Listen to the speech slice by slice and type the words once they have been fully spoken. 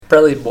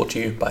Proudly brought to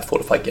you by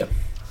Fortify Gear.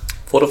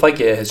 Fortify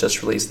Gear has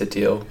just released their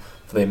deal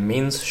for their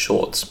men's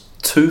shorts,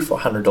 2 for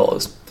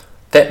 $100.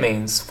 That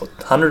means for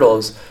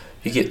 $100,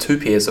 you get 2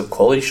 pairs of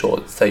quality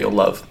shorts that you'll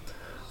love.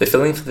 The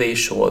filling for these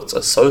shorts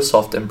are so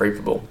soft and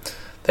breathable.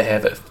 They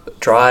have a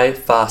dry,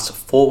 fast,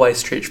 4-way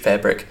stretch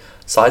fabric,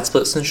 side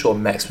splits ensure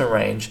maximum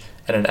range,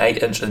 and an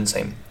 8-inch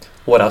inseam.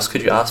 What else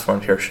could you ask for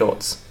in a pair of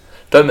shorts?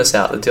 Don't miss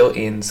out, the deal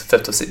ends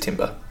 5th of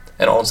September.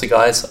 And honestly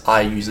guys,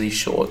 I use these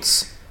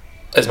shorts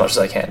as much as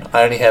I can.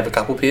 I only have a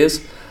couple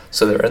pairs,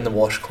 so they're in the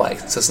wash quite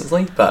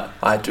consistently, but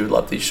I do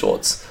love these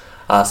shorts.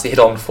 So head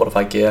on to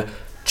Fortify Gear,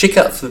 check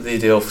out for the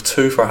deal for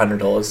 2 for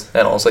 $100,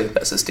 and honestly,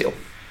 that's his deal.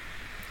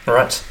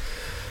 Alright,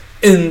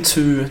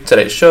 into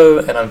today's show,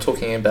 and I'm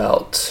talking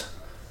about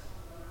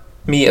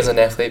me as an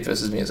athlete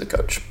versus me as a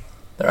coach.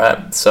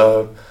 Alright,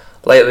 so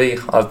lately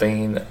I've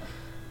been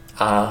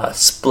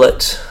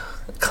split,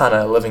 kind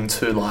of living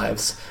 2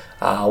 lives,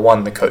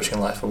 one the coaching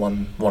life and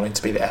one wanting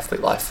to be the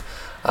athlete life.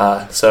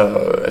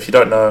 So if you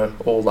don't know,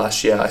 all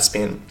last year I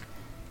spent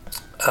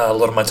a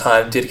lot of my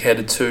time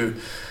dedicated to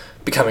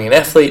becoming an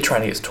athlete,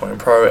 trying to get to touring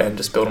pro and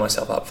just building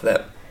myself up for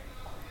that.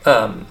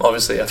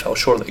 Obviously I fell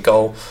short of that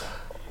goal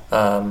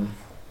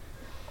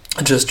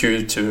just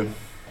due to,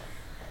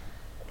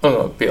 I'm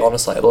going to be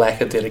honest, lack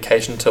of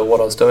dedication to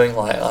what I was doing.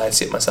 I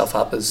set myself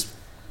up as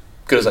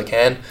good as I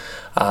can,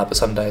 but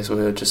some days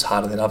were just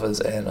harder than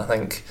others, and I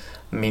think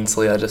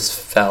mentally I just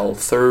fell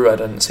through. I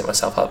didn't set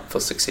myself up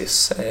for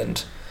success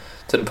and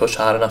didn't push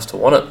hard enough to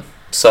want it.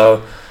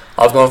 So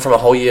I've gone from a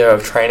whole year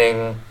of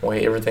training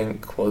where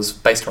everything was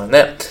based around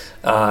that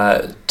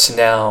to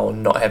now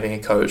not having a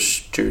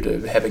coach due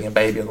to having a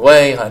baby on the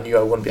way. I knew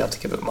I wouldn't be able to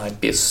give it my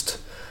best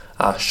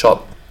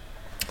shot,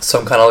 so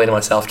I'm kind of letting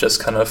myself just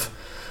kind of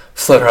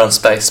float around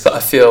space. But I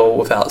feel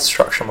without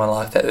structure in my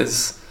life, that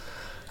is,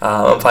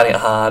 I'm finding it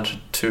hard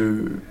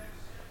to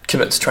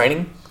commit to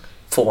training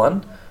for one,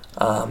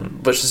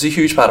 which is a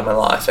huge part of my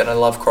life, and I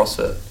love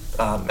CrossFit.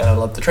 And I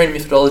love the training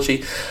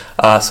methodology,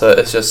 so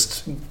it's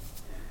just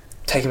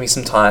taking me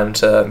some time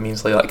to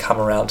mentally come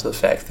around to the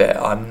fact that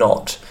I'm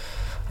not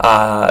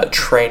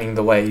training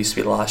the way I used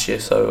to be last year,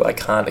 so I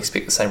can't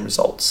expect the same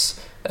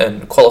results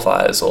in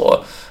qualifiers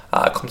or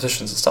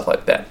competitions and stuff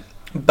like that.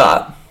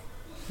 But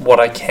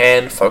what I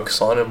can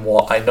focus on and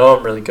what I know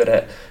I'm really good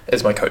at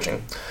is my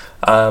coaching.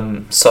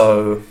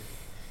 So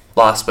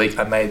last week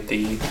I made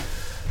the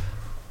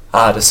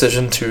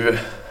decision to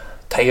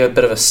take a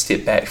bit of a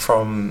step back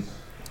from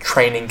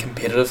training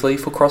competitively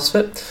for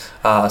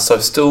CrossFit, so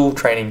still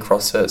training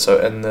CrossFit, so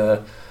in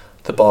the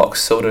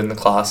box, still doing the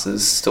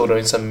classes, still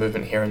doing some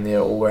movement here and there,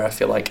 or where I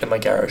feel like in my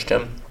garage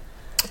gym,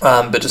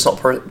 but just not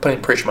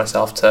putting pressure on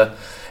myself to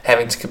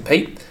having to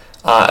compete,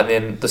 and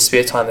then the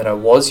spare time that I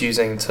was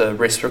using to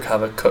rest,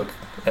 recover, cook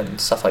and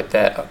stuff like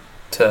that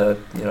to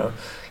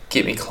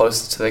get me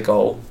closer to the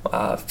goal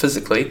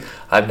physically,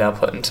 I've now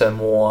put into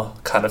more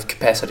kind of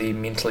capacity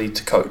mentally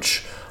to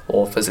coach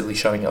or physically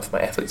showing up for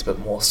my athletes a bit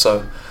more.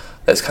 So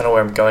that's kind of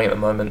where I'm going at the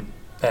moment,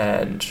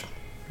 and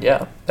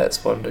yeah,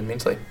 that's what I'm doing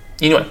mentally.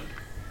 Anyway,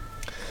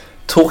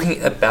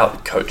 talking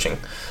about coaching.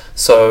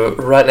 So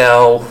right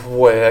now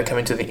we're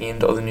coming to the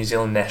end of the New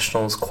Zealand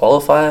Nationals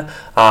qualifier.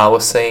 We're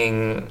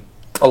seeing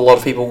a lot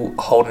of people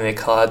holding their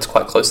cards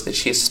quite close to their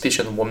chest,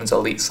 especially on the women's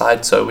elite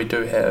side. So I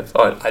do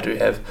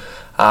have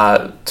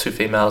 2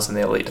 females in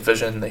the elite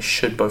division. They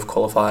should both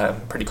qualify.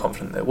 I'm pretty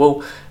confident they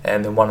will.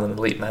 And then one in the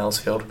elite males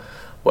field,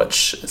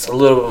 which is a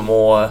little bit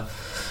more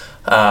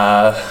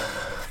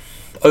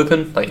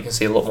open. You can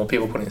see a lot more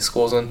people putting their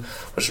scores in,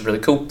 which is really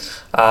cool.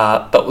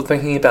 But we're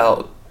thinking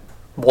about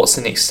what's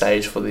the next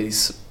stage for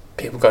these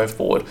people going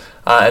forward,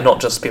 and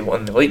not just people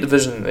in the elite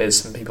division.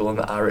 There's some people in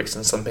the RX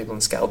and some people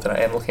in scale that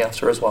I am looking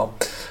after as well.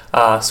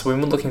 So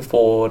when we're looking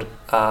forward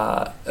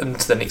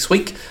into the next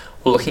week,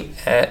 we're looking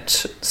at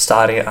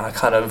starting our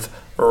kind of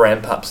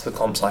ramp up to the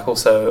comp cycle.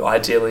 So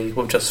ideally,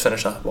 we have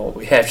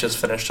just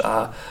finished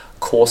our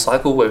core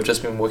cycle. We've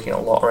just been working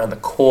a lot around the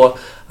core,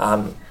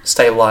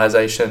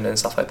 stabilization and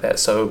stuff like that.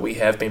 So we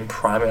have been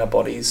priming our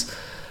bodies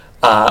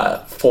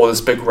for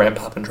this big ramp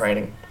up in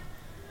training.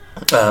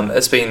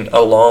 It's been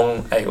a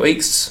long 8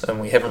 weeks, and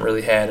we haven't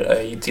really had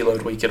a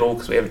deload week at all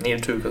because we haven't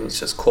needed to, because it's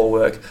just core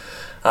work.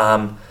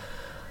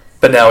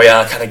 But now we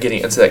are kind of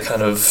getting into that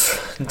kind of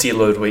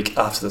deload week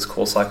after this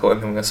core cycle, and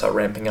then we're going to start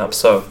ramping up.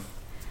 So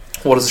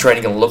what is the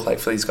training going to look like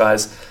for these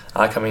guys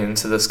coming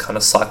into this kind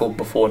of cycle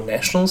before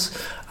nationals?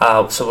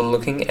 So we're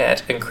looking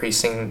at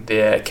increasing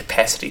their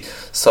capacity.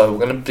 So we're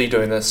going to be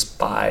doing this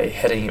by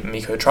hitting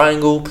Miko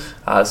Triangle.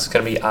 This is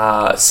going to be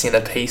our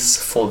centerpiece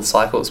for the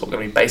cycle. It's what we're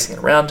going to be basing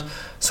it around.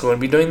 So we're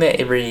going to be doing that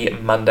every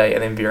Monday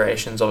and then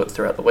variations of it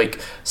throughout the week.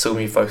 So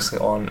we'll be focusing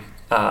on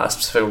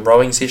specific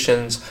rowing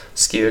sessions,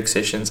 ski erg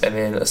sessions, and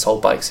then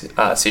assault bike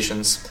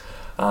sessions.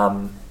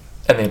 And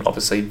then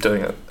obviously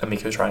doing a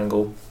Miko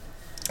Triangle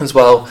as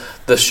well.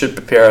 This should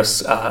prepare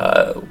us,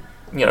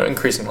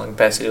 increasing lung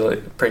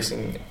capacity,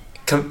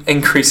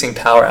 increasing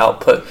power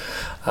output,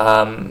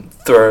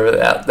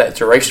 throughout that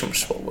duration,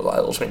 which is what we're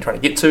ultimately trying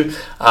to get to.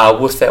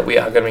 With that, we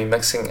are going to be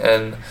mixing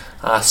in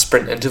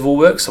sprint interval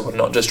work, so we're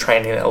not just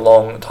training at a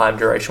long time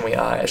duration, we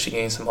are actually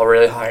getting some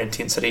really high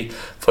intensity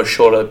for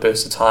shorter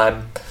bursts of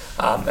time,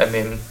 and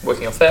then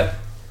working off that.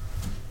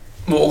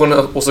 We're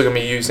also going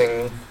to be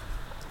using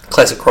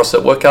classic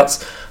CrossFit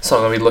workouts, so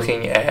I'm going to be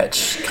looking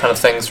at kind of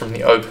things from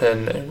the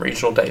Open and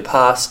Regional Day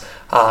Pass,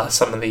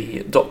 some of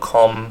the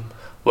 .com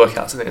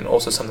workouts, and then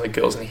also some of the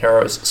Girls and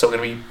Heroes. So we're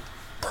going to be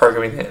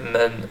programming that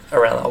in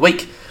around that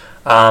week,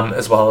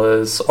 as well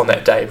as on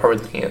that day probably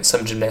looking at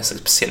some gymnastics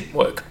percent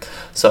work,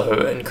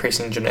 so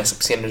increasing gymnastic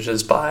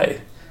percentages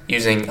by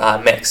using a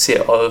max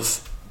set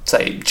of,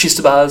 say, chest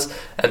to bars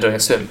and doing a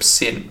certain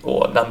percent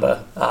or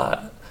number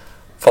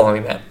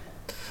following that.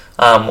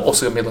 We're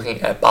also going to be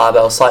looking at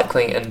barbell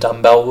cycling and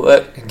dumbbell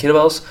work and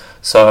kettlebells.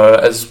 So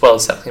as well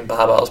as cycling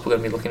barbells, we're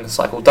going to be looking to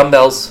cycle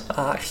dumbbells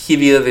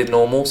heavier than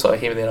normal, so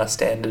heavier than our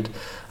standard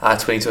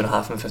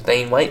 22.5 and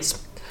 15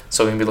 weights.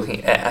 So we're going to be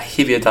looking at a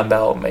heavier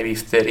dumbbell, maybe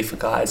 30 for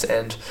guys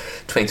and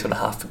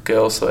 22.5 for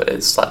girls, so it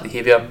is slightly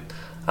heavier.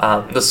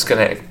 This is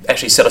going to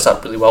actually set us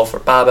up really well for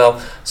a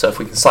barbell. So if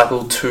we can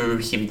cycle 2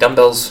 heavy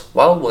dumbbells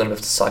well, we're going to have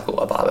to cycle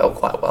a barbell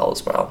quite well.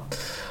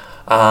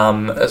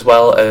 As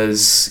well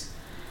as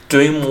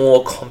doing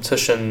more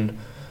competition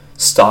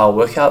style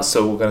workouts,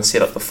 so we're going to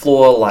set up the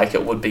floor like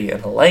it would be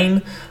in a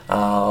lane.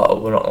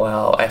 We'll not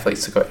allow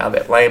athletes to go out of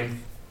that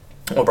lane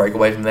or break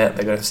away from that.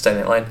 They're going to stay in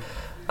that lane,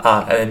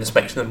 and then just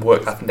make them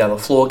work up and down the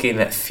floor, getting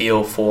that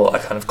feel for a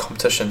kind of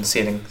competition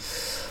setting.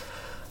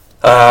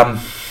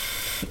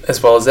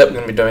 As well as that, we're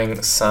going to be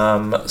doing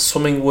some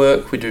swimming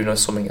work. We do know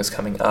swimming is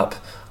coming up.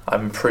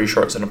 I'm pretty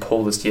sure it's in a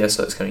pool this year,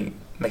 so it's going to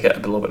make it a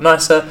little bit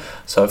nicer.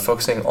 So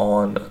focusing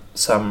on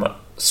some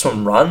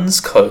swim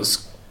runs,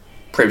 because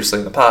previously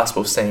in the past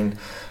we've seen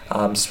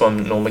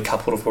swim normally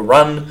coupled with a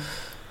run.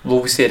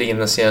 Will we see it again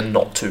this year?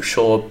 Not too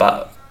sure,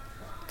 but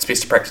it's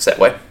best to practice that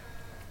way,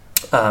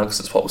 because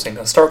it's what we've seen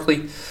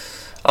historically.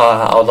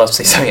 I would love to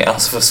see something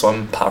else with a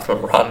swim apart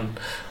from a run.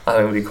 I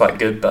think it would be quite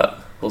good, but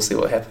we'll see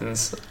what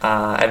happens.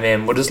 And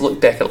then we'll just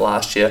look back at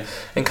last year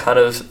and kind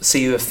of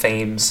see the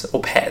themes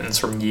or patterns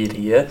from year to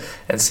year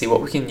and see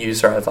what we can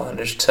use to our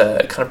advantage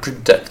to kind of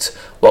predict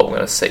what we're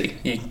going to see.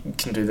 You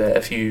can do that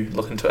if you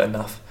look into it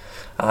enough.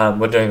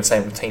 We're doing the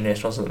same with Team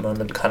Nationals at the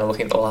moment, kind of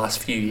looking at the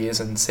last few years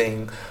and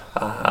seeing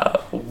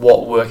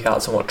what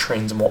workouts and what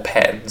trends and what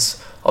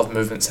patterns of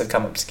movements have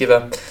come up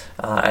together,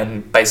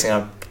 and basing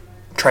our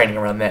training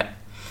around that.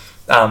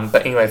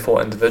 But anyway,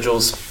 for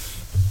individuals,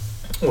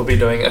 we'll be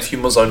doing a few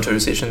more Zone 2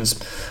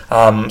 sessions,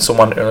 so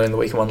one early in the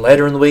week and one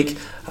later in the week,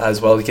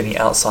 as well as getting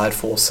outside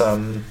for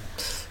some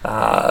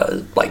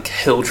like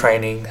hill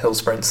training, hill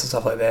sprints and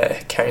stuff like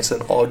that, carrying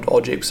some odd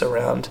objects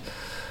around.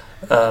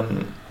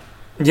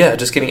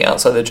 Just getting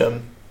outside the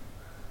gym.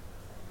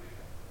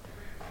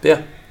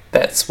 Yeah,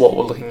 that's what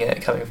we're looking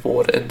at coming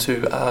forward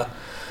into our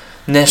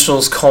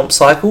Nationals comp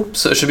cycle,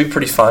 so it should be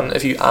pretty fun.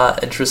 If you are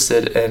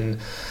interested in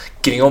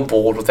getting on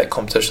board with that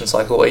competition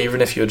cycle, or even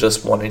if you're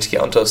just wanting to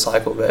get onto a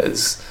cycle that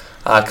is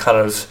kind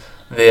of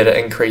there to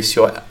increase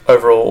your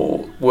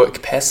overall work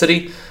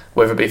capacity,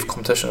 whether it be for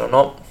competition or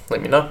not,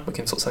 let me know, we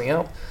can sort something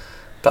out.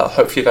 But I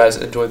hope you guys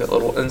enjoyed that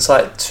little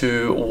insight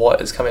to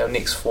what is coming up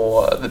next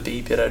for the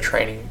Be Better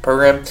training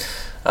program.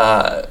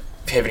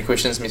 If you have any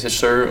questions, message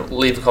through,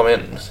 leave a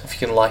comment. If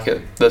you can like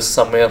it, this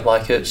somewhere,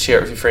 like it, share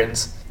it with your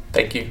friends.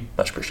 Thank you,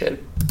 much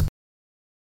appreciated.